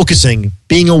 focusing,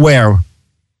 being aware.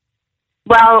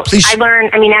 Well, I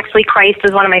learned, actually Christ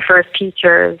was one of my first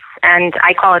teachers, and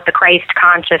I call it the Christ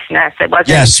consciousness. It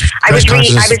wasn't, I was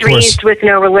raised with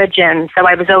no religion, so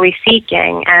I was always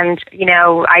seeking, and,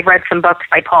 I read some books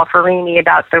by Paul Ferrini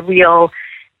about the real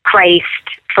Christ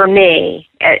for me,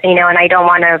 and I don't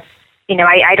want to,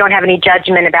 I don't have any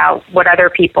judgment about what other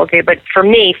people do, but for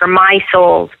me, for my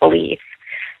soul's belief.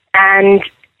 And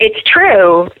it's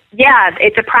true,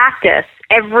 it's a practice.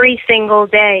 Every single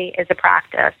day is a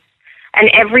practice. And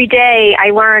every day I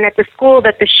learn at the school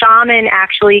that the shaman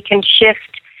actually can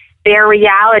shift their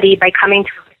reality by coming to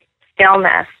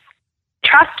stillness.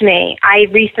 Trust me, I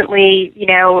recently,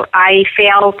 I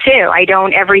fail too. I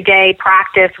don't every day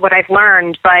practice what I've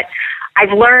learned, but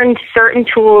I've learned certain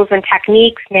tools and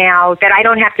techniques now that I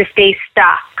don't have to stay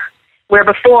stuck, where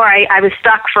before I was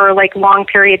stuck for like long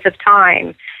periods of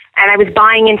time. And I was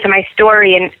buying into my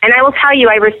story. And I will tell you,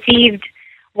 I received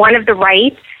one of the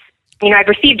rites. I've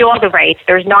received all the rites.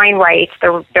 There's 9 rites.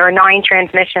 There are 9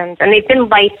 transmissions, and they've been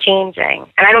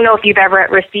life-changing. And I don't know if you've ever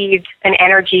received an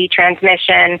energy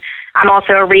transmission. I'm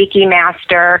also a Reiki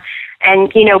master.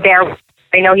 And, Bear,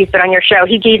 I know he's been on your show.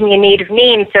 He gave me a native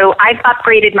name, so I've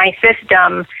upgraded my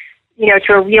system,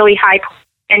 to a really high point.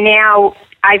 And now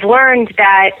I've learned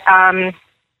that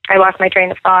I lost my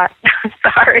train of thought.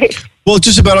 Sorry. Well,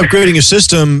 just about upgrading your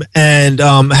system and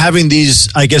having these,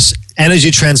 I guess,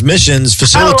 energy transmissions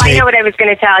facilitate. Oh, I know what I was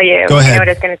going to tell you. Go ahead. I know what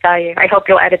I was going to tell you. I hope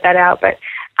you'll edit that out. But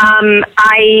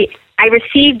I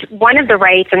received one of the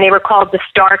rites, and they were called the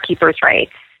Star Keeper's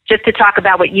rites, just to talk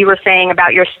about what you were saying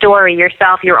about your story,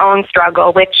 yourself, your own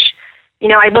struggle, which,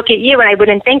 I look at you and I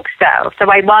wouldn't think so.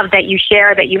 So I love that you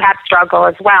share that you have struggle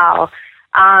as well.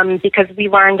 Because we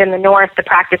learned in the North the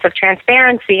practice of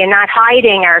transparency and not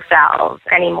hiding ourselves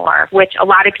anymore, which a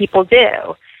lot of people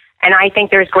do. And I think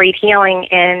there's great healing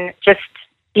in just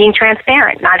being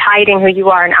transparent, not hiding who you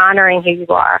are and honoring who you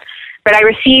are. But I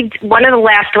received one of the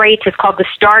last rites is called the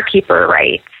Star Keeper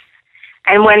rites.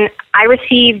 And when I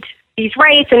received these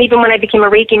rites, and even when I became a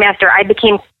Reiki master, I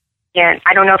became,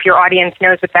 I don't know if your audience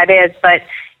knows what that is, but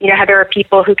you know how there are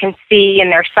people who can see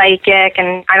and they're psychic,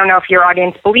 and I don't know if your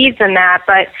audience believes in that,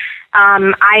 but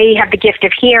I have the gift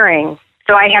of hearing.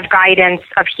 So I have guidance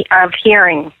of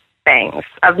hearing things,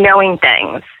 of knowing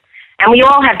things. And we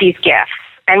all have these gifts.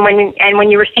 And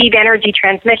when you receive energy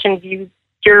transmissions,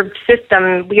 your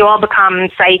system, we all become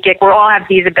psychic. We all have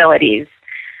these abilities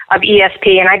of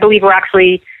ESP. And I believe we're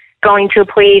actually going to a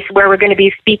place where we're going to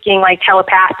be speaking like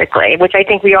telepathically, which I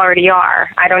think we already are.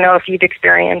 I don't know if you've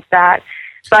experienced that.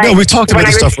 But no, we talked about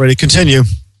this stuff already. Continue.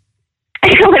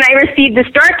 When I received the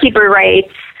Starkeeper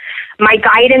rights, my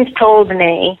guidance told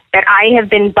me that I have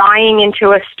been buying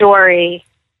into a story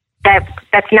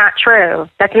that's not true.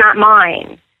 That's not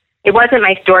mine. It wasn't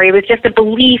my story. It was just a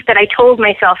belief that I told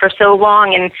myself for so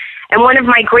long. And one of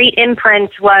my great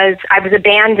imprints was I was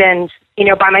abandoned,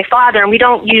 by my father. And we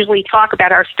don't usually talk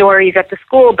about our stories at the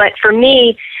school, but for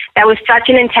me, that was such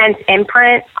an intense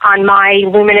imprint on my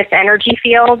luminous energy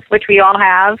field, which we all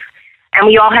have. And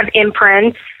we all have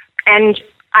imprints. And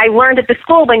I learned at the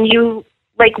school when you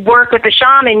work with a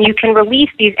shaman, you can release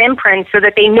these imprints so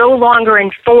that they no longer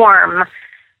inform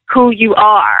who you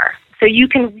are. So you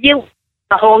can really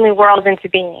a whole new world into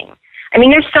being. I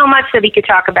mean, there's so much that we could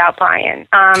talk about, Brian.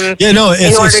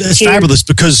 It's fabulous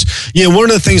because one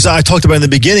of the things I talked about in the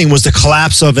beginning was the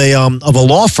collapse of a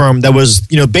law firm that was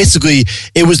basically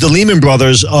it was the Lehman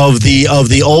Brothers of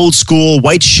the old school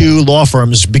white shoe law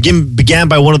firms began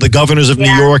by one of the governors of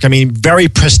New York. I mean, very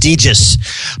prestigious.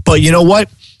 But you know what?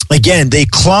 Again, they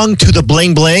clung to the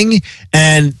bling bling,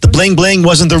 and the bling bling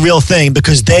wasn't the real thing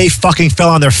because they fucking fell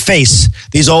on their face.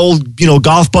 These old,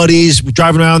 golf buddies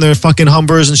driving around their fucking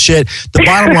Humbers and shit. The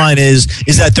bottom line is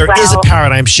that there is a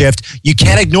paradigm shift. You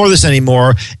can't ignore this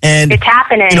anymore, and it's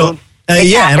happening.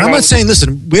 And I'm not saying,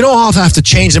 listen, we don't all have to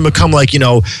change and become like,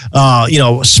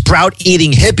 sprout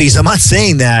eating hippies. I'm not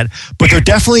saying that, but there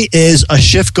definitely is a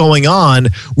shift going on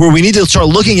where we need to start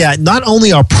looking at not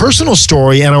only our personal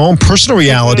story and our own personal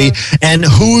reality and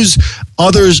who's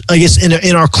others, I guess,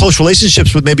 in our close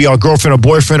relationships with maybe our girlfriend or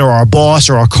boyfriend or our boss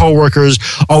or our coworkers,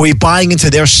 are we buying into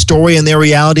their story and their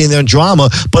reality and their drama,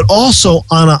 but also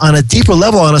on a deeper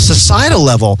level, on a societal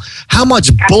level, how much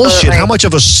bullshit, how much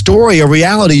of a story, a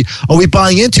reality are we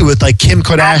buying into with like Kim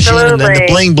Kardashian and the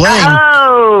bling bling?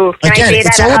 Oh, again,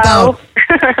 it's all about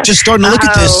just starting to look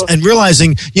at this and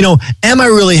realizing, am I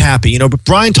really happy? But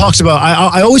Brian talks about,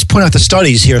 I always point out the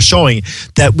studies here showing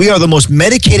that we are the most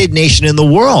medicated nation in the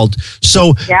world.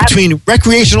 So between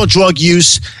recreational drug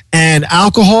use and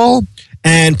alcohol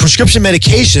and prescription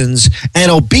medications and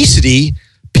obesity,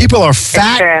 people are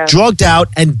fat, drugged out,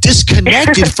 and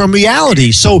disconnected from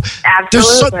reality. So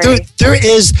there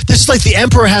is, this is like the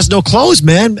emperor has no clothes,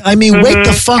 man. I mean, wake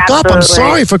the fuck up. I'm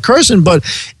sorry for cursing, but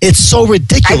it's so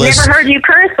ridiculous. I've never heard you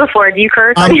curse before. Do you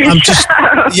curse? I'm just,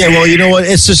 well, you know what?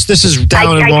 It's just, this is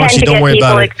down and raunchy. Don't worry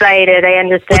about it. Excited. I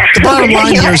understand. But the bottom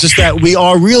line here is just that we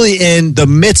are really in the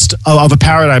midst of a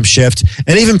paradigm shift.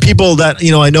 And even people that,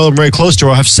 I know I'm very close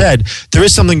to have said, there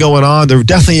is something going on. There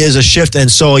definitely is a shift.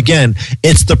 And so again,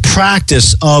 it's the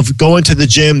practice of going to the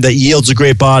gym that yields a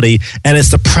great body, and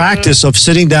it's the practice of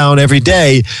sitting down every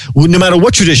day, no matter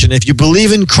what tradition. If you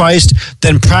believe in Christ,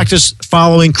 then practice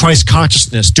following Christ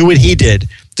consciousness. Do what he did.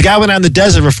 The guy went out in the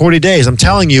desert for 40 days. I'm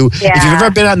telling you, if you've ever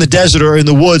been out in the desert or in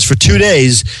the woods for 2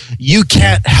 days, you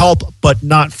can't help but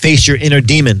not face your inner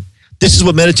demon. This is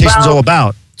what meditation is all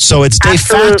about. So it's de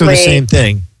facto the same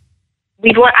thing.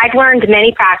 I've learned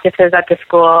many practices at the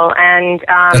school, and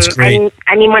that's great.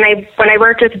 I mean, when I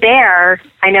worked with Bear,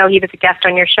 I know he was a guest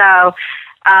on your show.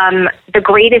 The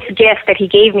greatest gift that he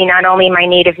gave me, not only my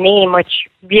native name, which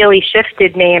really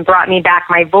shifted me and brought me back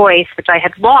my voice, which I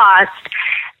had lost.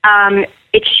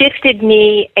 It shifted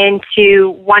me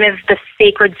into one of the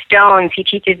sacred stones. He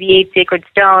teaches the 8 sacred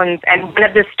stones, and one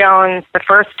of the stones, the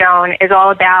first stone, is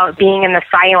all about being in the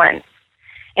silence,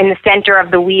 in the center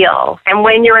of the wheel. And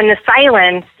when you're in the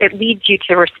silence, it leads you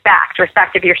to respect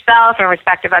of yourself and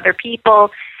respect of other people,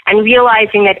 and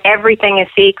realizing that everything is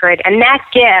sacred. And that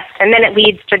gift, and then it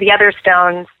leads to the other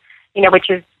stones, which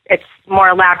is, it's more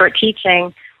elaborate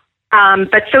teaching,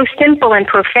 but so simple and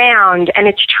profound. And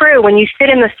it's true, when you sit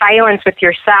in the silence with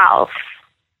yourself,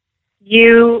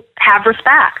 you have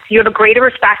respect. You have a greater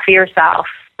respect for yourself.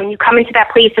 When you come into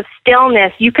that place of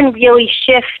stillness, you can really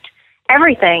shift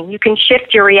everything. You can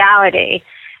shift your reality.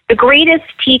 The greatest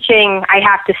teaching I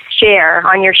have to share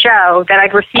on your show that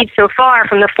I've received so far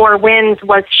from the 4 winds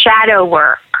was shadow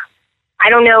work. I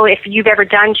don't know if you've ever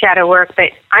done shadow work,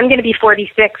 but I'm going to be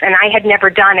 46, and I had never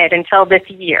done it until this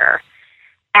year.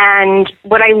 And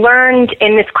what I learned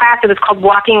in this class, it was called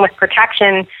Walking with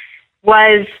Protection,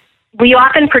 was we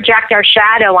often project our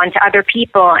shadow onto other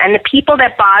people, and the people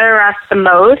that bother us the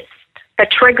most,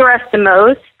 that trigger us the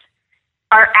most,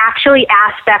 are actually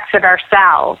aspects of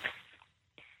ourselves.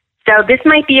 So this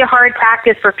might be a hard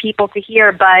practice for people to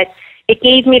hear, but it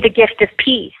gave me the gift of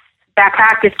peace. That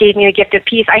practice gave me the gift of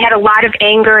peace. I had a lot of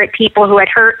anger at people who had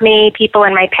hurt me, people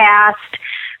in my past.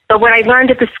 But what I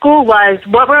learned at the school was,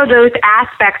 what were those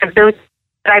aspects of those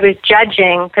that I was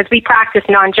judging, because we practice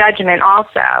non-judgment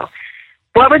also.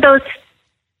 What were those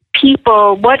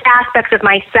people, what aspects of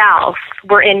myself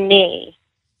were in me?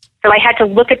 So I had to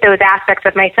look at those aspects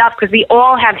of myself, because we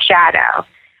all have shadow.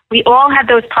 We all have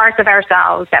those parts of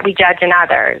ourselves that we judge in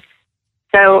others.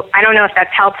 So I don't know if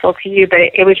that's helpful to you, but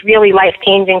it was really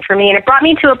life-changing for me, and it brought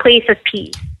me to a place of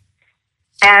peace.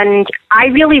 And I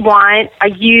really want a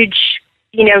huge,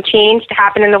 change to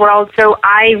happen in the world. So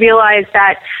I realized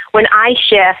that when I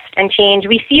shift and change,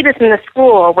 we see this in the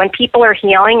school, when people are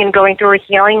healing and going through a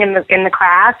healing in the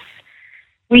class,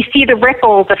 we see the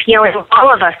ripples of healing.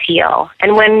 All of us heal.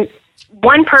 And when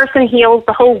one person heals,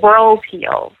 the whole world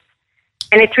heals.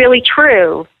 And it's really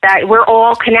true that we're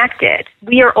all connected.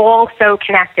 We are all so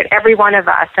connected, every one of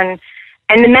us. And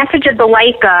the message of the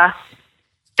Laika,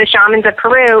 the shamans of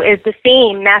Peru, is the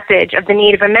same message of the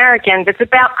Native Americans. It's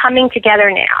about coming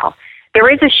together now. There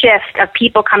is a shift of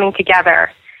people coming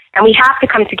together, and we have to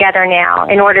come together now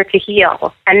in order to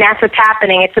heal. And that's what's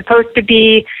happening. It's supposed to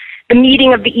be the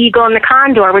meeting of the eagle and the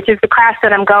condor, which is the class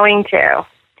that I'm going to.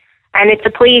 And it's a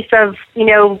place of,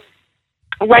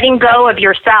 letting go of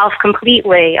yourself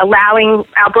completely, allowing,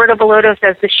 Alberto Villoldo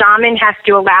says, the shaman has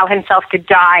to allow himself to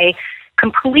die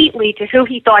completely to who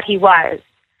he thought he was.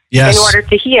 Yes. In order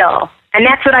to heal. And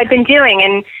that's what I've been doing.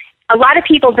 And a lot of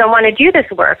people don't want to do this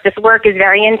work. This work is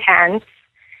very intense,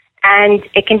 and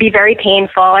it can be very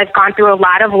painful. I've gone through a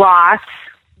lot of loss,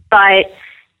 but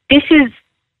this is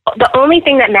the only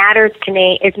thing that matters to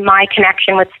me is my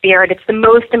connection with spirit. It's the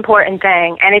most important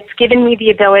thing, and it's given me the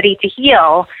ability to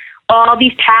heal all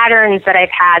these patterns that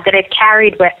I've had, that I've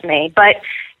carried with me. But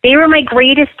they were my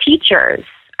greatest teachers.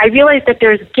 I realized that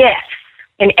there's gifts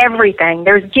in everything.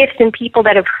 There's gifts in people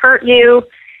that have hurt you.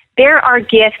 There are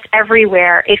gifts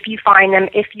everywhere if you find them,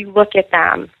 if you look at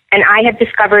them. And I have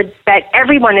discovered that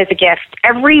everyone is a gift.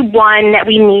 Everyone that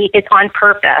we meet is on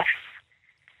purpose.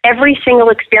 Every single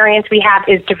experience we have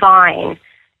is divine.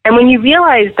 And when you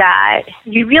realize that,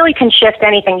 you really can shift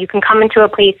anything. You can come into a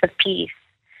place of peace.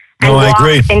 And I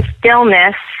agree. In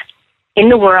stillness in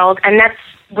the world. And that's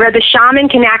where the shaman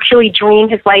can actually dream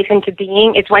his life into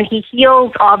being, is when he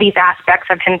heals all these aspects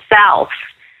of himself.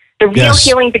 The real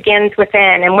healing begins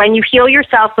within. And when you heal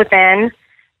yourself within,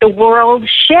 the world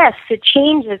shifts. It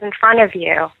changes in front of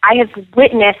you. I have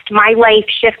witnessed my life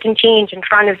shift and change in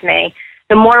front of me.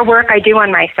 The more work I do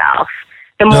on myself,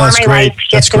 the more my life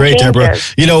shifts. That's great, and Deborah.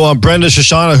 changes. Brenda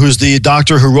Shoshana, who's the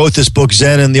doctor who wrote this book,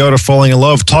 Zen and the Art of Falling in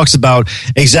Love, talks about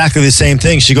exactly the same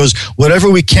thing. She goes, whatever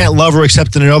we can't love or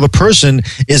accept in another person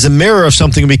is a mirror of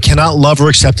something we cannot love or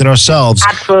accept in ourselves.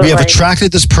 Absolutely. We have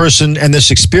attracted this person and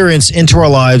this experience into our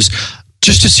lives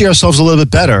just to see ourselves a little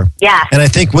bit better. Yeah. And I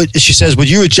think what she says, what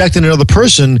you reject in another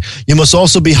person, you must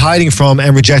also be hiding from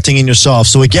and rejecting in yourself.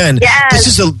 So again, This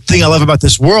is the thing I love about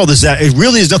this world, is that it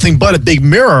really is nothing but a big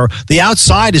mirror. The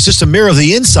outside is just a mirror of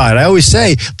the inside. I always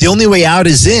say the only way out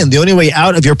is in. The only way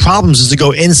out of your problems is to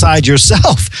go inside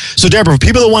yourself. So Deborah, for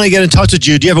people that want to get in touch with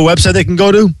you, do you have a website they can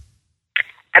go to?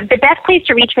 The best place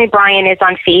to reach me, Brian, is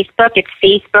on Facebook. It's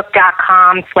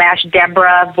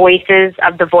facebook.com/Deborah Voices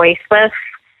of the Voiceless.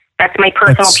 That's my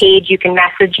personal page. You can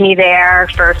message me there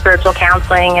for spiritual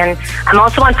counseling. And I'm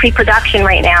also on pre-production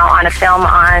right now on a film,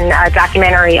 on a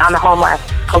documentary on the homeless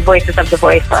called Voices of the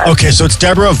Voiceless. Okay, so it's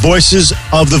Deborah, Voices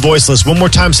of the Voiceless. One more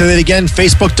time, say that again,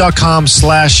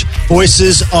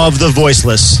 facebook.com/Voices of the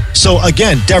Voiceless. So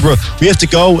again, Deborah, we have to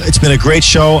go. It's been a great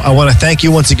show. I want to thank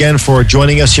you once again for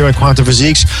joining us here on Quantum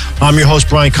Physiques. I'm your host,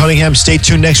 Brian Cunningham. Stay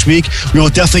tuned next week. We will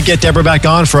definitely get Deborah back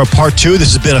on for a part 2.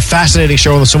 This has been a fascinating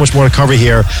show, and there's so much more to cover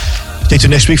here. Stay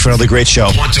tuned next week for another great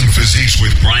show. Quantum Physiques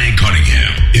with Brian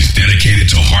Cunningham is dedicated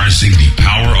to harnessing the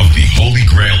power of the holy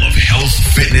grail of health,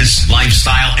 fitness,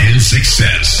 lifestyle, and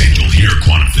success. And you'll hear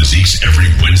Quantum Physiques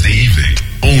every Wednesday evening,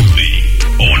 only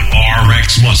on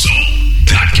RX Muscle.